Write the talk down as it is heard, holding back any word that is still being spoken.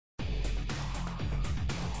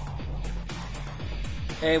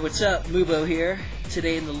Hey, what's up? Mubo here.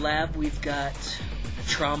 Today in the lab we've got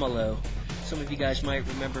Traumalo. Some of you guys might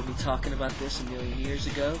remember me talking about this a million years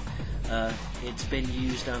ago. It's been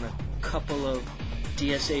used on a couple of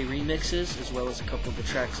DSA remixes as well as a couple of the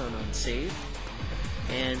tracks on Unsaved.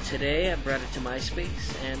 And today I brought it to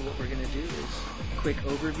MySpace, and what we're going to do is a quick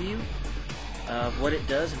overview of what it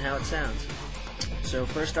does and how it sounds. So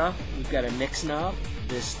first off, we've got a mix knob.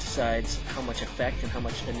 This decides how much effect and how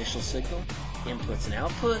much initial signal, inputs and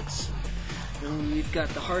outputs. Then we've got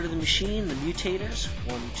the heart of the machine, the mutators,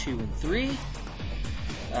 1, 2, and 3.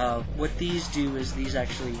 What these do is these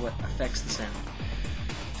actually what affects the sound.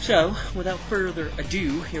 So, without further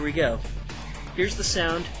ado, here we go. Here's the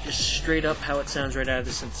sound, just straight up how it sounds right out of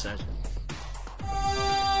the synthesizer.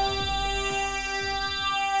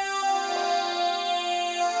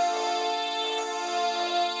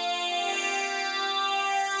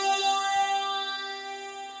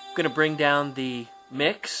 I'm going to bring down the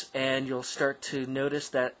mix, and you'll start to notice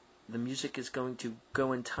that the music is going to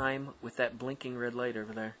go in time with that blinking red light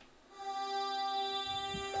over there.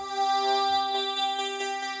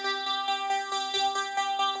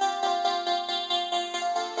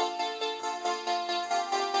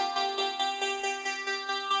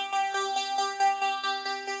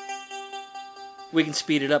 We can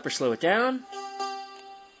speed it up or slow it down.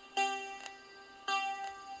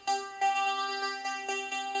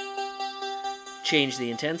 Change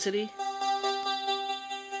the intensity.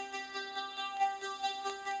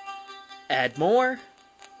 Add more.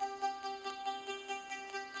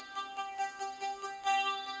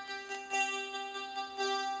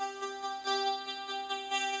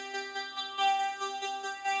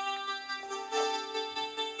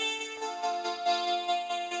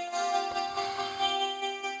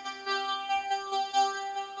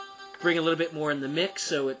 Bring a little bit more in the mix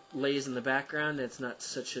so it lays in the background and it's not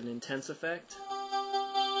such an intense effect.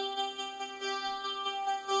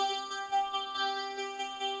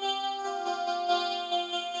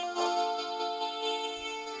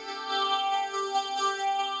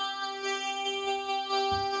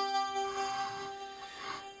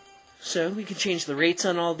 So we can change the rates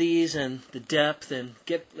on all these and the depth and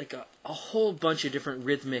get like a whole bunch of different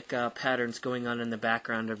rhythmic patterns going on in the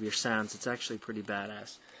background of your sounds. It's actually pretty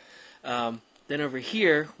badass. Then over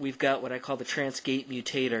here we've got what I call the trance gate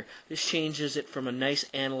mutator. This changes it from a nice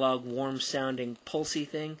analog warm sounding pulsy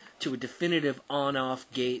thing to a definitive on-off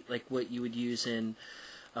gate like what you would use in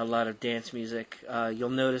a lot of dance music. You'll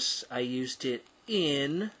notice I used it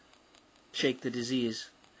in Shake the Disease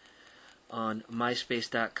on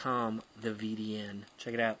myspace.com, the VDN.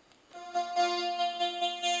 Check it out.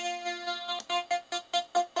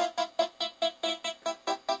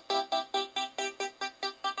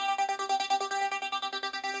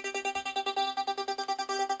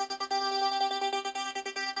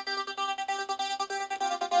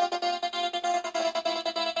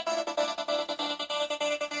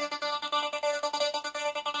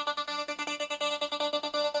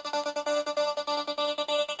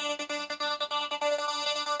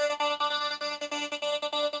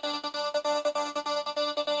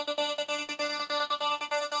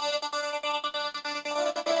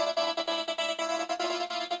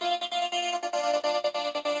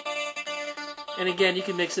 And again, you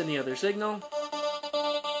can mix in the other signal.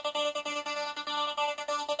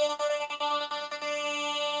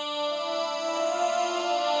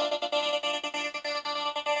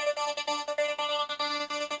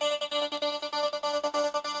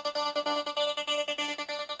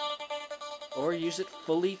 Or use it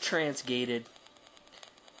fully trance-gated.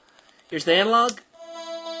 Here's the analog.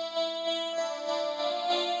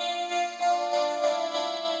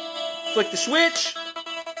 Flick the switch.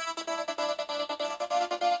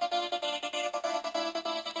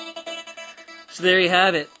 So there you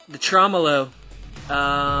have it, the Traumalo. That's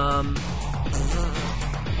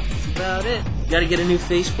about it. Got to get a new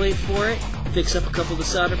faceplate for it, fix up a couple of the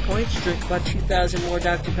solder points, drink about 2,000 more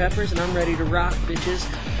Dr. Peppers, and I'm ready to rock, bitches.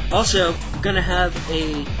 Also, I'm going to have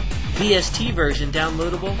a VST version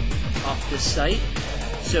downloadable off this site.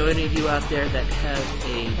 So any of you out there that have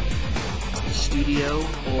a studio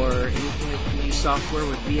or anything that can use software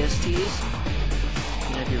with VSTs, you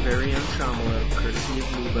can have your very own Traumalo, courtesy of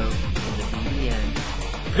Mubo and the VDN.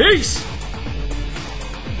 Peace!